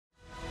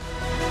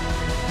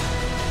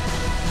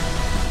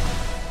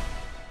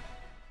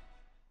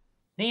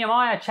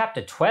Nehemiah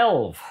chapter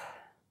 12.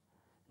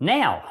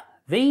 Now,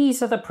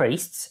 these are the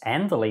priests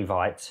and the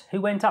Levites who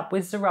went up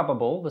with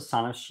Zerubbabel the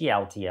son of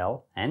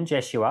Shealtiel, and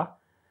Jeshua,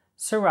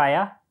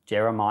 Seraiah,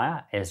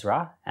 Jeremiah,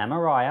 Ezra,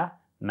 Amariah,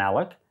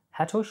 Malach,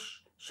 Hattush,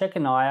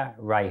 Shechaniah,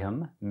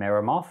 Rahum,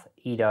 Meremoth,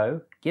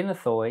 Iddo,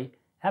 Ginnathoi,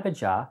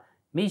 Abijah,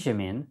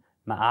 Mijamin,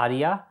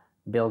 Maadiah,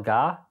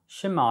 Bilgah,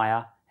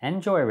 Shemaiah,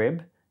 and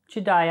Joirib,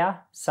 Jedaiah,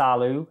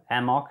 Salu,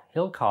 Amok,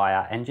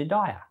 Hilkiah, and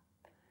Jediah.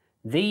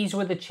 These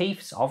were the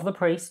chiefs of the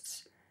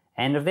priests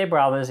and of their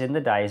brothers in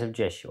the days of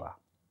Jeshua.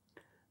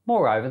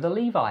 Moreover, the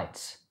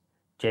Levites,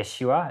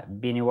 Jeshua,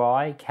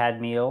 Binnui,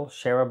 Kadmiel,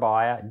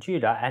 Sherebiah,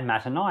 Judah, and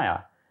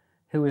Mattaniah,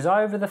 who was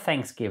over the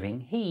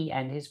thanksgiving, he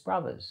and his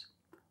brothers.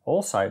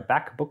 Also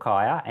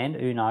Bakbukiah and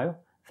Uno,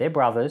 their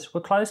brothers, were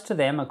close to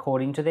them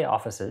according to their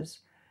offices.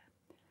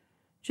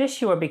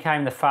 Jeshua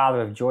became the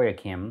father of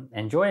Joachim,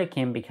 and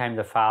Joachim became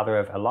the father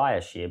of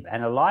Eliashib,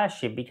 and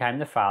Eliashib became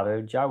the father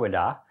of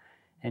Joadah,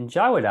 and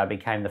Joadah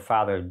became the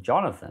father of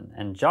Jonathan,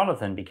 and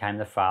Jonathan became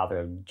the father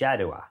of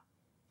Jaddua.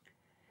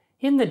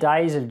 In the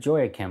days of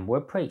Joachim were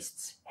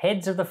priests,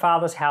 heads of the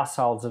fathers'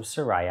 households of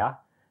Seraiah,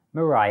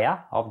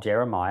 Moriah of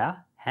Jeremiah,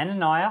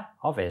 Hananiah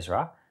of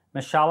Ezra,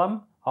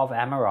 Meshullam of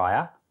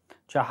Amariah,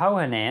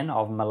 Jehohanan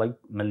of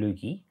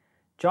Maluki,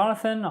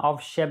 Jonathan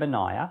of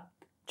Shebaniah,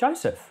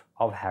 Joseph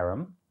of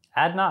Haram,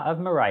 Adnah of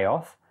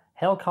Meraioth,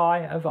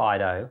 Helkai of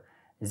Iddo,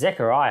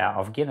 Zechariah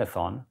of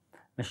Ginnathon,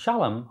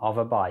 Meshullam of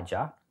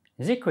Abijah,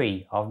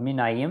 Zikri of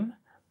Minaim,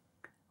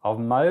 of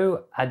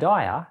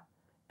Moadiah,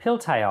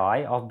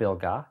 Piltai of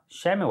Bilgah,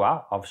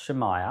 Shemua of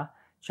Shemaiah,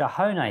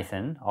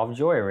 Jehonathan of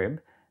Joirib,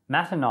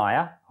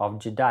 Mattaniah of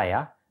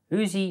Jedaiah,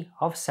 Uzi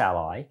of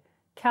Salai,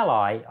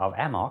 Kalai of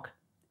Amok,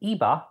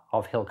 Eba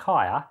of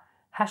Hilkiah,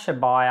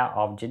 Hashabiah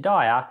of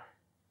Jediah,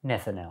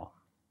 Nethanel.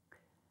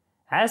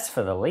 As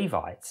for the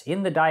Levites,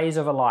 in the days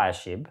of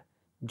Eliashib,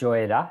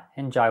 Joiada,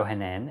 and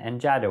Johanan,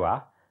 and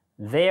Jaddua,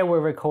 there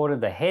were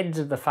recorded the heads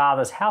of the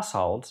fathers'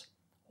 households,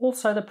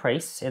 also the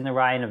priests in the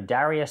reign of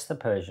Darius the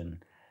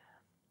Persian.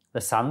 The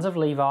sons of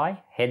Levi,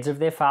 heads of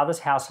their fathers'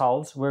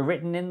 households, were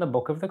written in the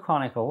book of the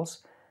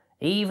Chronicles,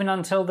 even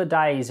until the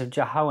days of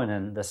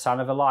Jehohanan the son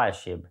of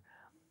Eliashib.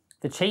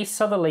 The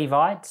chiefs of the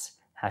Levites,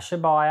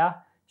 Hashabiah,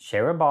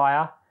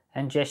 Sherebiah,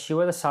 and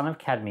Jeshua the son of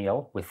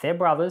Kadmiel, with their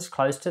brothers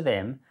close to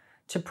them,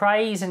 to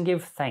praise and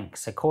give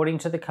thanks according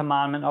to the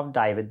commandment of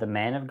David the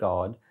man of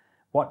God,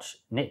 watch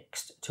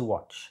next to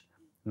watch.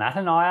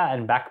 Mattaniah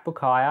and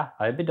Bakbukiah,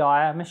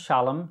 Obadiah,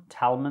 Meshullam,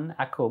 Talmon,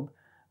 Akub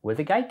were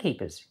the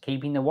gatekeepers,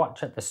 keeping the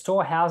watch at the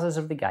storehouses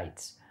of the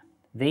gates.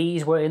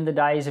 These were in the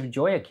days of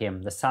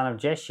Joachim, the son of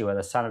Jeshua,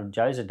 the son of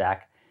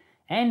Jozadak,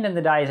 and in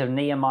the days of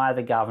Nehemiah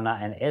the governor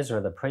and Ezra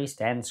the priest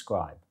and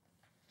scribe.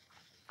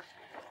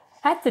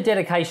 At the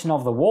dedication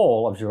of the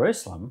wall of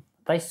Jerusalem,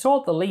 they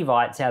sought the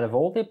Levites out of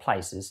all their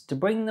places to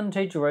bring them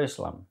to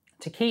Jerusalem,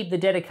 to keep the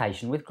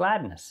dedication with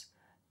gladness,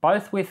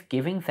 both with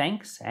giving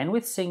thanks and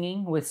with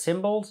singing, with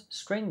cymbals,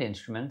 stringed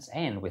instruments,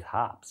 and with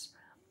harps.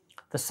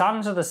 The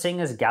sons of the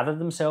singers gathered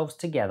themselves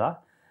together,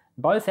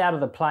 both out of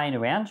the plain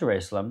around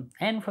Jerusalem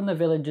and from the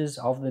villages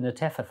of the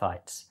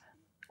Netophathites,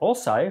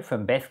 also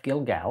from Beth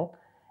Gilgal,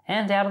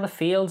 and out of the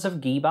fields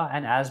of Geba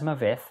and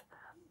Asmaveth,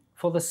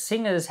 for the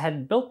singers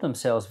had built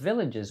themselves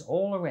villages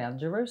all around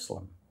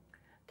Jerusalem.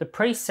 The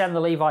priests and the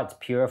Levites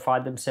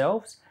purified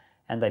themselves,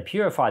 and they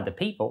purified the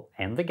people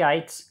and the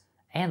gates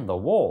and the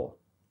wall.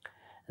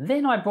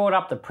 Then I brought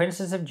up the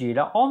princes of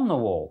Judah on the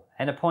wall,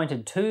 and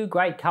appointed 2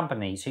 great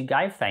companies who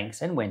gave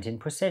thanks and went in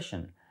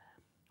procession.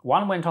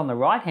 One went on the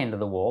right hand of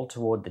the wall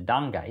toward the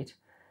dung gate,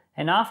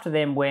 and after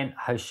them went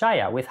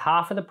Hoshea with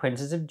half of the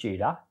princes of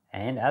Judah,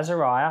 and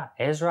Azariah,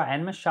 Ezra,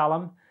 and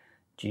Meshullam,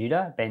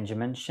 Judah,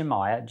 Benjamin,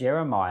 Shemaiah,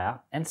 Jeremiah,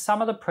 and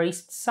some of the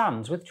priests'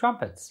 sons with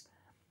trumpets.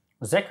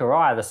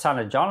 Zechariah the son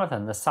of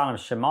Jonathan, the son of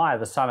Shemaiah,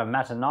 the son of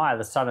Mattaniah,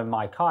 the son of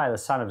Micaiah, the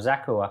son of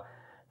Zakkur,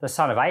 the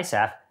son of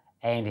Asaph,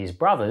 and his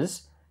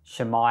brothers,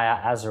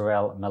 Shemaiah,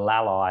 Azarel,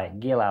 Melalai,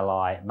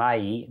 Gilalai,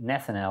 Mai,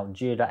 Nethanel,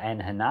 Judah,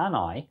 and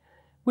Hanani,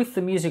 with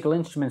the musical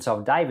instruments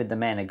of David the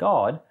man of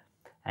God,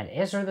 and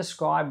Ezra the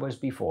scribe was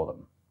before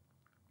them.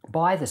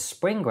 By the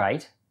spring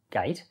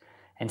gate,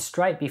 and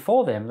straight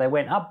before them they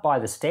went up by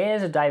the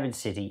stairs of David's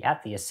city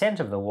at the ascent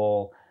of the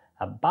wall,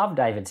 above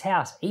David's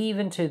house,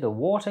 even to the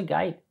water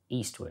gate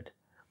eastward.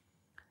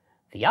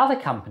 The other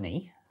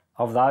company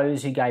of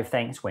those who gave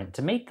thanks went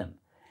to meet them,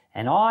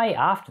 and I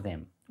after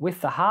them,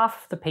 with the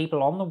half of the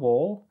people on the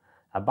wall,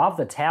 above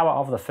the tower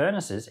of the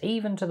furnaces,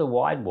 even to the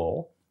wide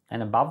wall,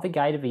 and above the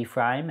gate of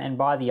Ephraim, and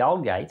by the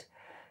old gate,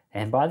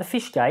 and by the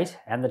fish gate,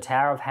 and the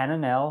tower of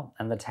Hananel,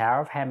 and the tower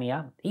of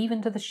Hamiah,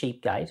 even to the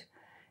sheep gate,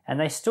 and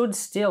they stood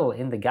still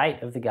in the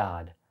gate of the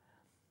guard.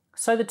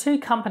 So the 2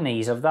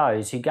 companies of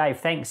those who gave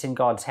thanks in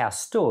God's house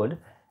stood,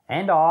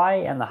 and I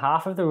and the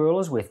half of the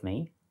rulers with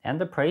me, and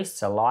the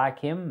priests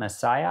Eliakim,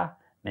 Messiah,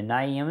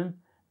 Menahem,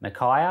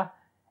 Micaiah,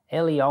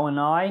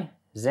 Elioenai,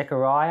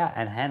 Zechariah,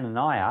 and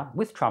Hananiah,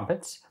 with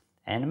trumpets,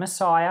 and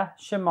Messiah,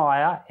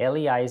 Shemaiah,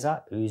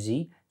 Eleazar,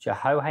 Uzi,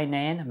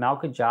 Jehohanan,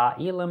 Malchijah,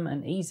 Elam,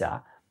 and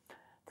Ezer,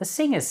 The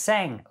singers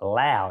sang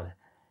loud,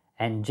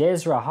 and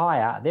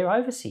Jezreiah, their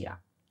overseer.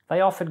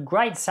 They offered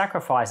great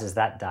sacrifices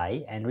that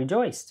day and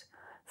rejoiced,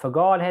 for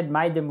God had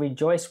made them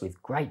rejoice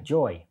with great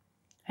joy.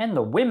 And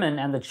the women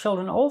and the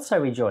children also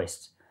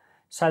rejoiced,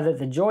 so that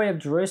the joy of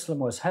Jerusalem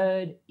was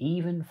heard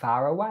even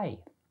far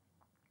away.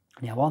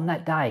 Now on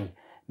that day,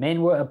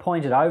 men were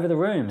appointed over the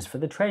rooms for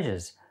the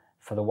treasures,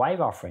 for the wave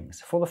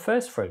offerings, for the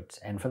firstfruits,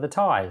 and for the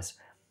tithes,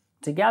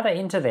 to gather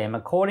into them,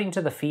 according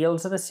to the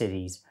fields of the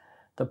cities,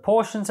 the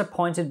portions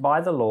appointed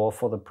by the law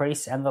for the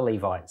priests and the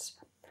Levites.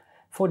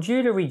 For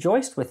Judah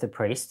rejoiced with the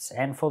priests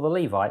and for the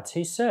Levites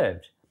who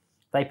served.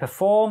 They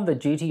performed the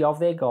duty of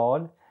their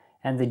God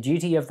and the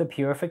duty of the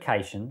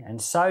purification,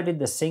 and so did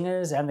the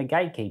singers and the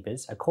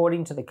gatekeepers,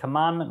 according to the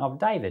commandment of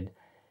David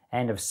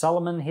and of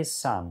Solomon his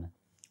son.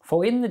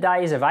 For in the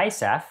days of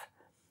Asaph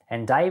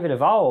and David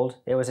of old,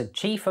 there was a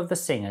chief of the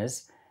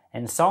singers,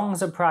 and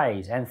songs of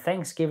praise and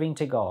thanksgiving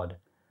to God.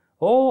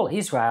 All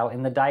Israel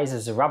in the days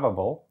of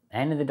Zerubbabel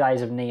and in the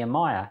days of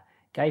Nehemiah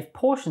gave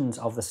portions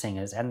of the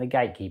singers and the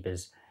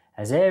gatekeepers,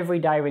 as every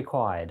day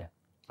required.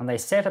 And they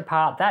set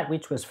apart that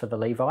which was for the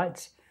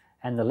Levites,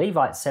 and the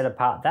Levites set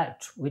apart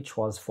that which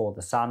was for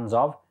the sons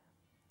of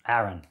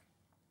Aaron.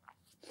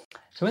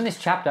 So in this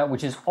chapter,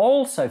 which is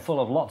also full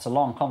of lots of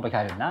long,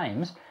 complicated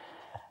names,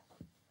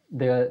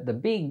 the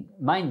big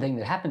main thing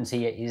that happens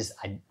here is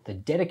the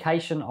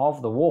dedication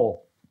of the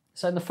wall.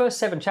 So in the first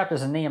 7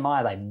 chapters of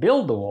Nehemiah, they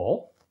build the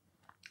wall.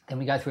 Then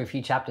we go through a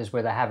few chapters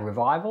where they have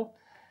revival,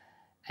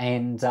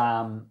 and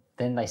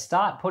then they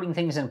start putting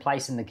things in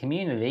place in the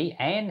community,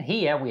 and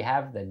here we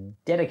have the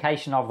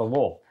dedication of the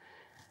wall.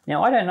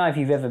 Now, I don't know if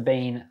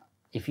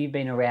you've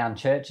been around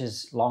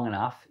churches long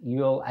enough,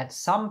 you'll at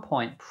some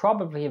point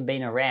probably have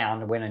been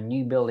around when a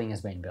new building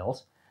has been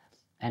built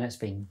and it's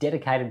been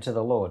dedicated to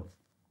the Lord.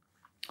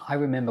 I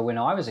remember when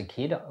I was a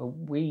kid,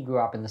 we grew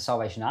up in the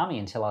Salvation Army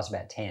until I was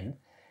about 10,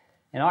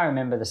 and I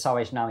remember the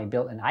Salvation Army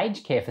built an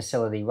aged care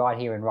facility right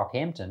here in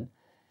Rockhampton,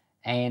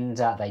 and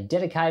they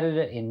dedicated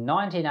it in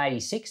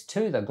 1986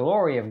 to the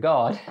glory of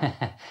God.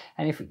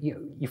 And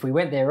if we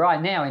went there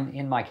right now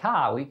in my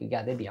car, we could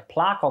go, there'd be a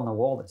plaque on the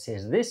wall that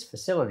says, "This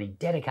facility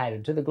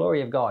dedicated to the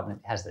glory of God," and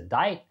it has the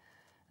date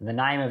and the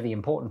name of the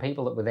important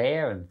people that were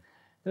there, and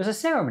there was a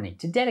ceremony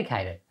to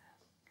dedicate it.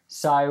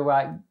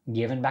 So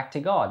given back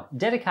to God.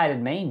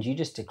 Dedicated means you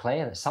just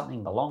declare that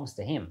something belongs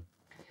to Him.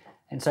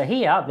 And so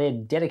here they're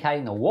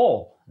dedicating the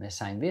wall, and they're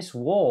saying this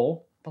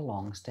wall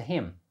belongs to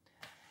Him.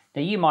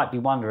 Now you might be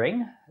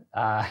wondering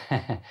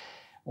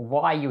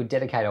why you would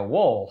dedicate a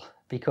wall,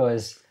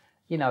 because,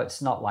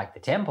 it's not like the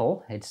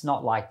temple. It's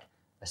not like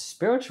a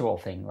spiritual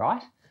thing,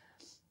 right?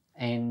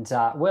 And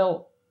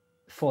well,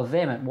 for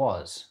them it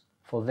was.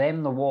 For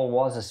them the wall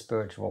was a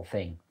spiritual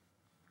thing.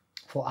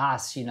 For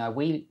us,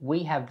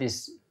 we have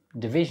this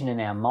division in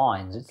our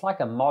minds. It's like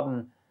a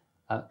modern,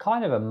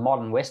 kind of a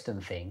modern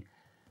Western thing,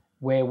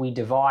 where we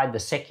divide the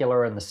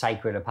secular and the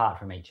sacred apart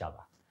from each other.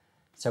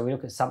 So we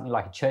look at something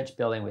like a church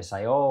building, we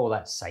say, "Oh,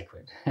 that's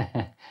sacred."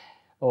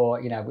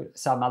 Or,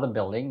 some other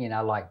building,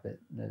 like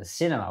the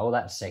cinema, "Oh,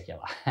 that's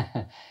secular."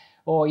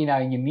 Or,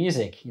 in your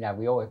music,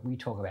 we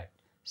talk about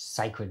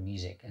sacred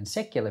music and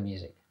secular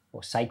music,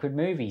 or sacred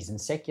movies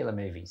and secular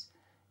movies.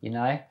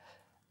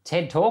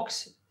 TED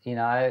Talks,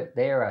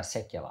 they're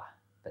secular,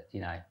 but,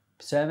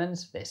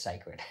 sermons, they're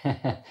sacred.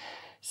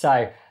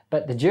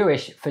 But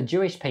for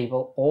Jewish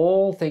people,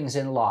 all things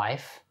in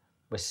life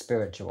were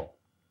spiritual.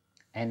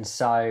 And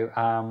so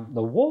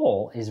the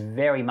wall is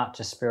very much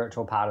a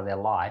spiritual part of their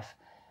life.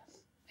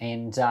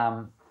 And,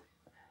 for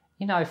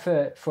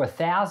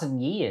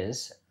 1,000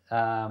 years, it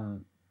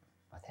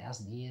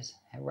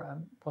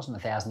wasn't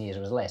 1,000 years, it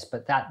was less,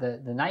 but that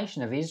the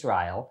nation of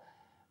Israel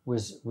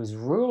was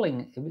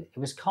ruling. It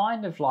was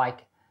kind of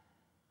like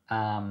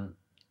a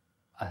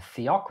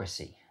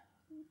theocracy.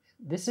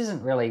 This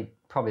isn't really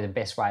probably the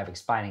best way of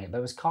explaining it, but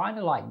it was kind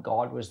of like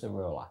God was the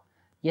ruler.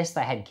 Yes,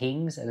 they had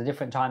kings. At a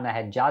different time, they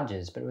had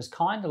judges, but it was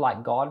kind of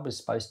like God was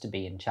supposed to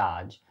be in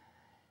charge.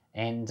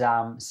 And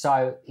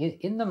so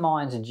in the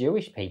minds of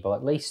Jewish people,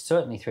 at least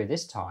certainly through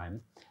this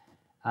time,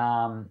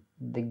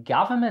 the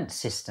government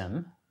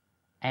system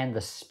and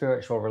the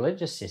spiritual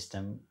religious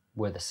system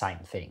were the same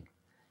thing.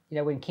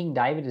 When King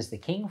David is the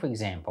king, for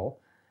example,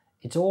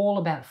 it's all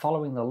about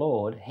following the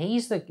Lord.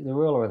 He's the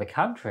ruler of the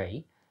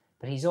country,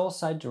 but he's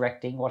also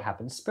directing what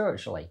happens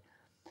spiritually.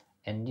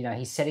 And,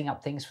 he's setting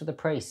up things for the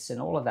priests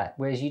and all of that.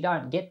 Whereas you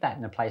don't get that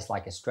in a place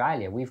like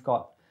Australia. We've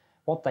got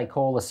what they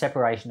call the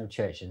separation of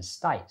church and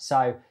state.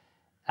 So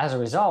as a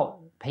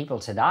result, people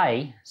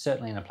today,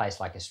 certainly in a place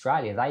like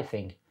Australia, they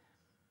think,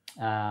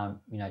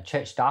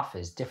 church stuff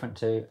is different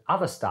to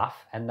other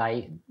stuff, and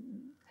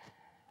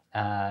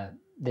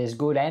there's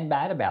good and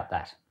bad about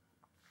that.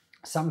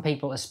 Some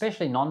people,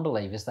 especially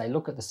non-believers, they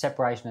look at the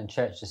separation of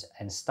churches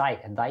and state,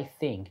 and they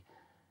think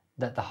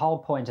that the whole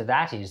point of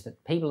that is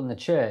that people in the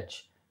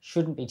church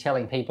shouldn't be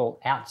telling people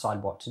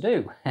outside what to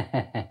do.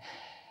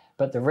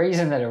 But the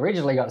reason that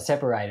originally got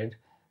separated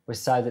was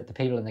so that the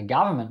people in the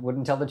government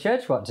wouldn't tell the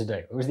church what to do.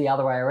 It was the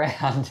other way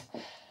around.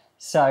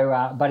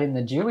 So, but in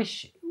the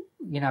Jewish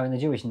in the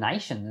Jewish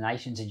nation, the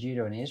nations of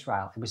Judah and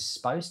Israel, it was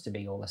supposed to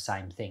be all the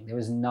same thing. There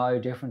was no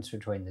difference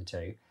between the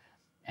two.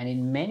 And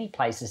in many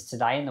places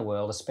today in the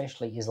world,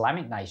 especially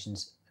Islamic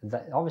nations,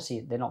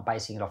 obviously they're not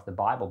basing it off the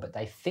Bible, but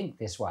they think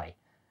this way.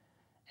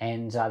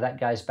 And that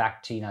goes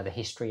back to, the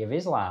history of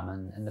Islam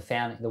and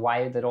the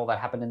way that all that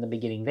happened in the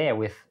beginning there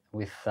with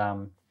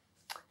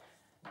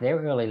their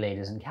early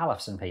leaders and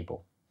caliphs and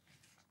people.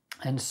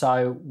 And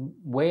so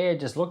we're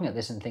just looking at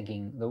this and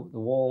thinking the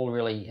wall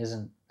really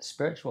isn't a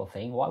spiritual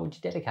thing. Why would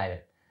you dedicate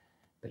it?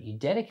 But you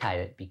dedicate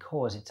it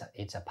because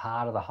it's a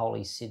part of the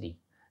holy city,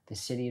 the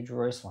city of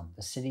Jerusalem,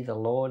 the city the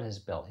Lord has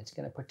built. It's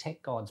going to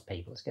protect God's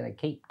people. It's going to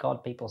keep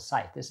God's people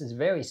safe. This is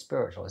very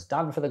spiritual. It's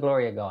done for the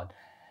glory of God.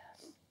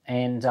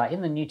 And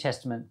in the New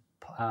Testament,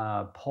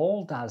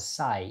 Paul does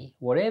say,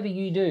 whatever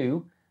you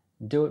do,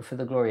 do it for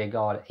the glory of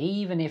God,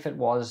 even if it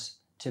was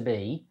to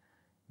be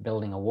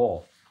building a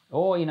wall.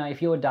 Or,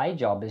 if your day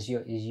job is you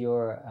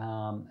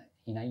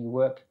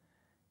work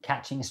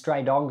catching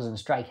stray dogs and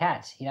stray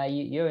cats,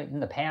 you're in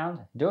the pound,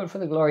 do it for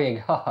the glory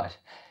of God.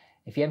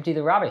 If you empty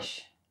the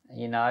rubbish,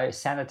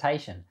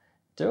 sanitation,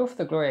 do it for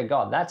the glory of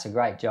God. That's a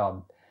great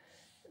job.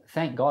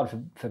 Thank God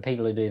for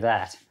people who do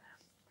that.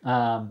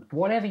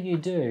 Whatever you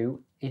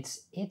do,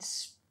 it's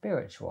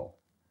spiritual.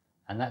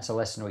 And that's a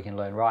lesson we can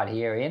learn right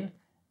here in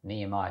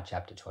Nehemiah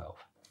chapter 12.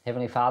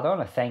 Heavenly Father, I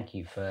want to thank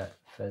you for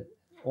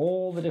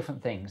all the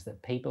different things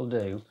that people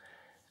do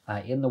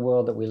in the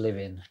world that we live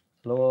in,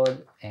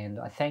 Lord. And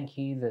I thank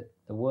you that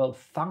the world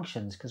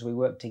functions because we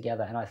work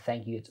together. And I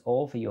thank you it's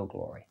all for your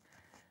glory.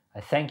 I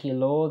thank you,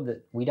 Lord,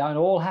 that we don't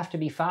all have to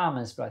be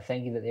farmers, but I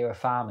thank you that there are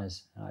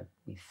farmers.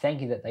 We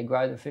thank you that they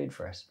grow the food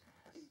for us.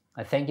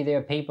 I thank you there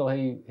are people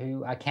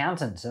who are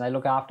accountants and they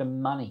look after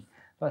money.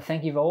 But I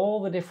thank you for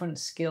all the different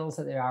skills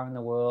that there are in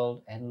the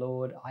world. And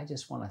Lord, I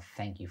just want to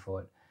thank you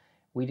for it.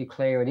 We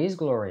declare it is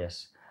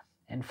glorious.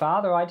 And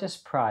Father, I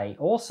just pray,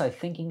 also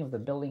thinking of the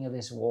building of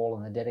this wall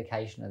and the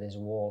dedication of this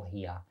wall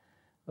here,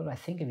 Lord, I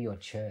think of your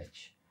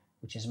church,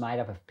 which is made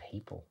up of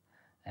people.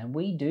 And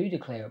we do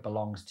declare it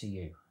belongs to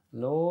you.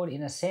 Lord,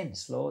 in a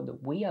sense, Lord,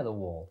 that we are the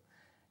wall.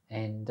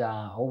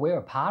 Or we're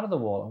a part of the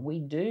wall, and we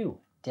do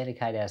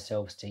dedicate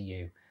ourselves to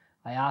you.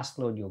 I ask,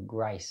 Lord, your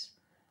grace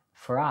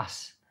for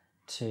us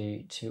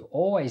to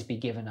always be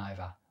given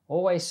over,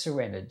 always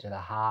surrendered to the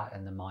heart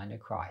and the mind of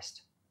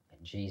Christ.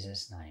 In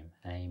Jesus' name,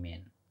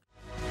 amen.